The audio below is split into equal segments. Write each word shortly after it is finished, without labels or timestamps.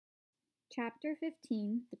Chapter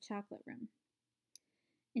 15 The Chocolate Room.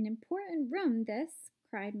 An important room, this,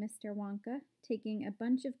 cried Mr. Wonka, taking a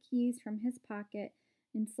bunch of keys from his pocket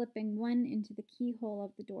and slipping one into the keyhole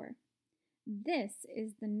of the door. This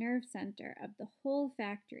is the nerve center of the whole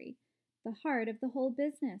factory, the heart of the whole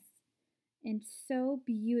business. And so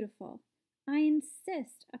beautiful. I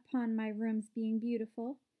insist upon my rooms being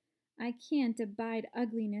beautiful. I can't abide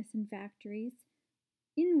ugliness in factories.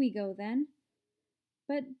 In we go, then.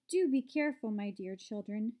 But do be careful, my dear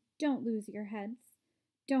children. Don't lose your heads.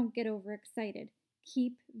 Don't get overexcited.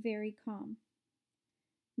 Keep very calm.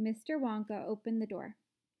 Mr. Wonka opened the door.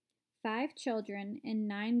 5 children and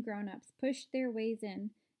 9 grown-ups pushed their ways in,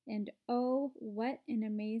 and oh, what an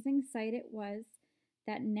amazing sight it was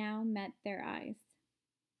that now met their eyes.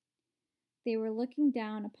 They were looking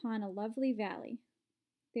down upon a lovely valley.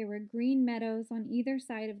 There were green meadows on either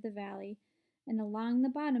side of the valley, and along the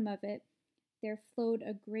bottom of it there flowed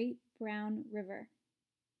a great brown river.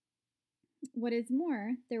 What is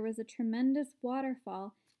more, there was a tremendous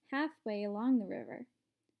waterfall halfway along the river,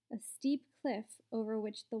 a steep cliff over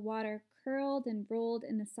which the water curled and rolled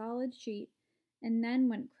in a solid sheet, and then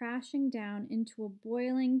went crashing down into a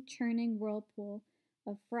boiling, churning whirlpool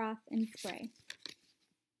of froth and spray.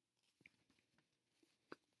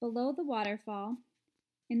 Below the waterfall,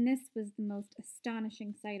 and this was the most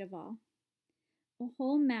astonishing sight of all, a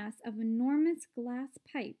whole mass of enormous glass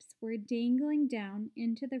pipes were dangling down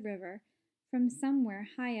into the river from somewhere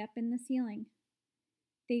high up in the ceiling.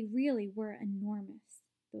 They really were enormous,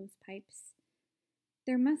 those pipes.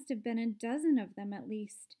 There must have been a dozen of them at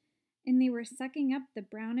least, and they were sucking up the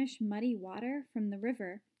brownish, muddy water from the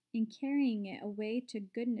river and carrying it away to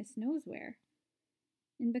goodness knows where.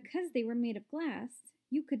 And because they were made of glass,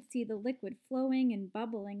 you could see the liquid flowing and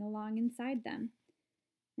bubbling along inside them.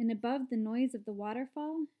 And above the noise of the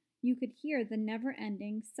waterfall, you could hear the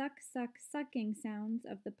never-ending sucking sounds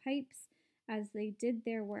of the pipes as they did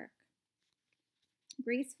their work.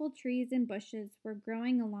 Graceful trees and bushes were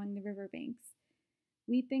growing along the riverbanks,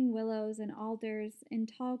 weeping willows and alders and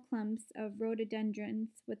tall clumps of rhododendrons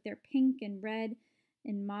with their pink and red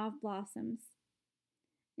and mauve blossoms.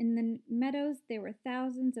 In the meadows there were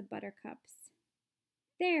thousands of buttercups.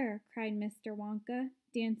 "There!" cried Mr. Wonka,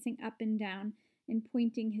 dancing up and down and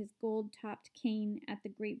pointing his gold-topped cane at the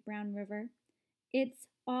great brown river. "It's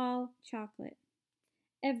all chocolate.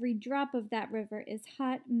 Every drop of that river is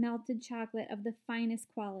hot, melted chocolate of the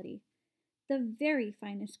finest quality, the very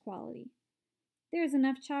finest quality. There's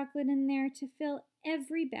enough chocolate in there to fill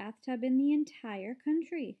every bathtub in the entire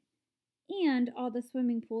country, and all the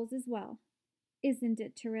swimming pools as well. Isn't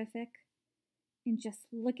it terrific? And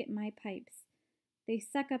just look at my pipes. They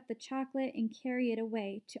suck up the chocolate and carry it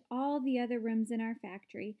away to all the other rooms in our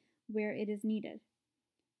factory where it is needed.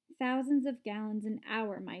 Thousands of gallons an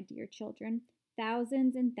hour, my dear children,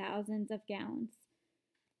 thousands and thousands of gallons."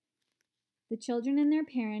 The children and their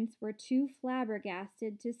parents were too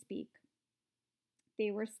flabbergasted to speak.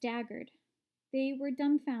 They were staggered. They were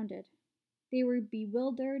dumbfounded. They were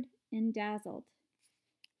bewildered and dazzled.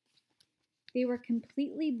 They were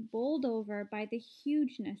completely bowled over by the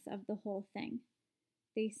hugeness of the whole thing.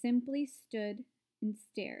 They simply stood and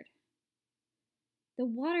stared. "The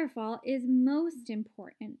waterfall is most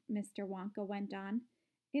important," Mr. Wonka went on.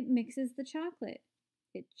 "It mixes the chocolate.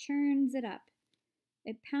 It churns it up.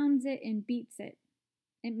 It pounds it and beats it.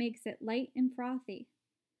 It makes it light and frothy.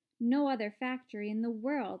 No other factory in the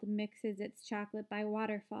world mixes its chocolate by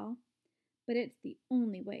waterfall, but it's the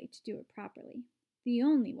only way to do it properly. The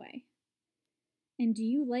only way. And do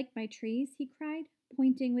you like my trees?" he cried,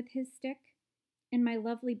 pointing with his stick. "And my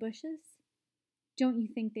lovely bushes? Don't you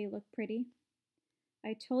think they look pretty?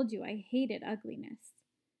 I told you I hated ugliness.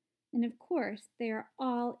 And of course they are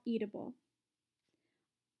all eatable,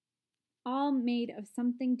 all made of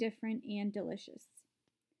something different and delicious.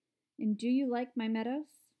 And do you like my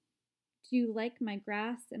meadows? Do you like my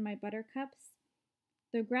grass and my buttercups?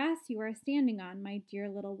 The grass you are standing on, my dear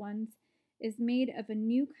little ones, is made of a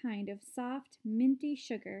new kind of soft, minty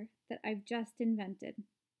sugar that I've just invented.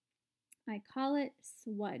 I call it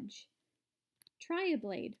Swudge. Try a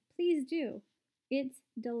blade, please do. It's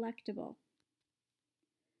delectable."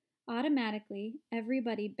 Automatically,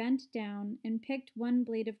 everybody bent down and picked one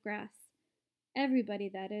blade of grass. Everybody,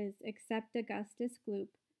 that is, except Augustus Gloop,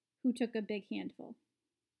 who took a big handful.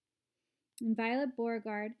 And Violet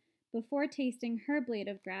Beauregarde, before tasting her blade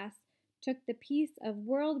of grass, took the piece of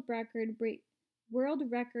world record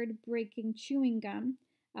breaking chewing gum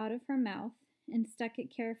out of her mouth and stuck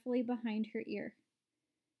it carefully behind her ear.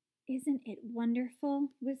 "Isn't it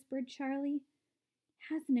wonderful?" whispered Charlie.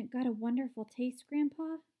 "Hasn't it got a wonderful taste,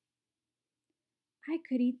 Grandpa?" I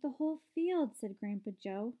could eat the whole field, said Grandpa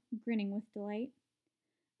Joe, grinning with delight.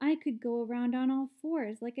 I could go around on all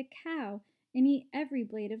fours like a cow and eat every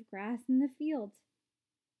blade of grass in the field.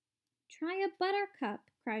 Try a buttercup,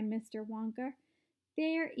 cried Mr. Wonka.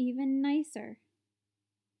 They're even nicer.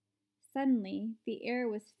 Suddenly, the air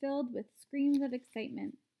was filled with screams of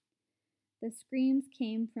excitement. The screams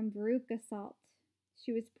came from Veruca Salt.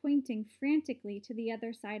 She was pointing frantically to the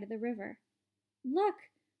other side of the river. Look!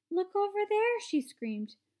 Look over there, she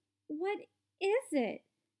screamed. What is it?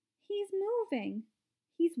 He's moving.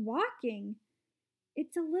 He's walking.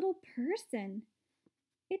 It's a little person.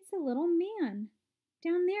 It's a little man.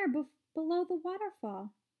 Down there below the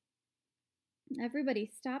waterfall.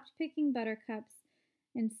 Everybody stopped picking buttercups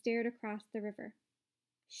and stared across the river.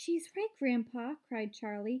 She's right, Grandpa, cried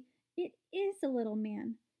Charlie. It is a little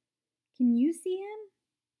man. Can you see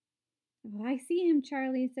him? Oh, I see him,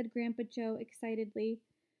 Charlie, said Grandpa Joe excitedly.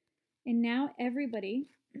 And now everybody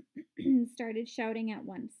started shouting at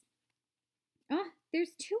once. Ah, there's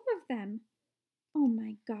two of them. Oh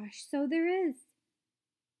my gosh, so there is.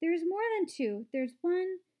 There's more than two. There's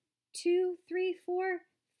 1, 2, 3, 4,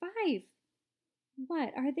 5.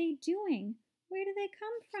 What are they doing? Where do they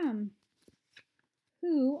come from?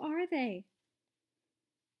 Who are they?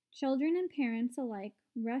 Children and parents alike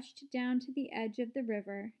rushed down to the edge of the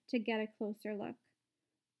river to get a closer look.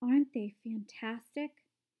 Aren't they fantastic?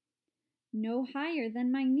 No higher than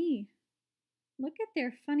my knee. Look at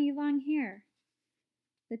their funny long hair.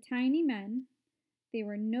 The tiny men, they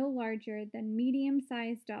were no larger than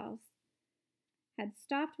medium-sized dolls, had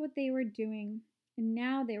stopped what they were doing, and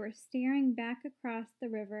now they were staring back across the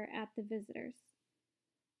river at the visitors.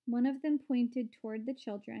 One of them pointed toward the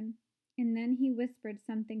children, and then he whispered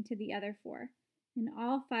something to the other 4, and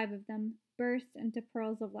all 5 of them burst into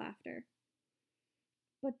pearls of laughter.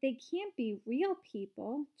 But they can't be real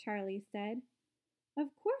people, Charlie said. Of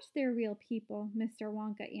course they're real people, Mr.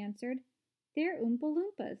 Wonka answered. They're Oompa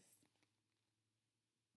Loompas.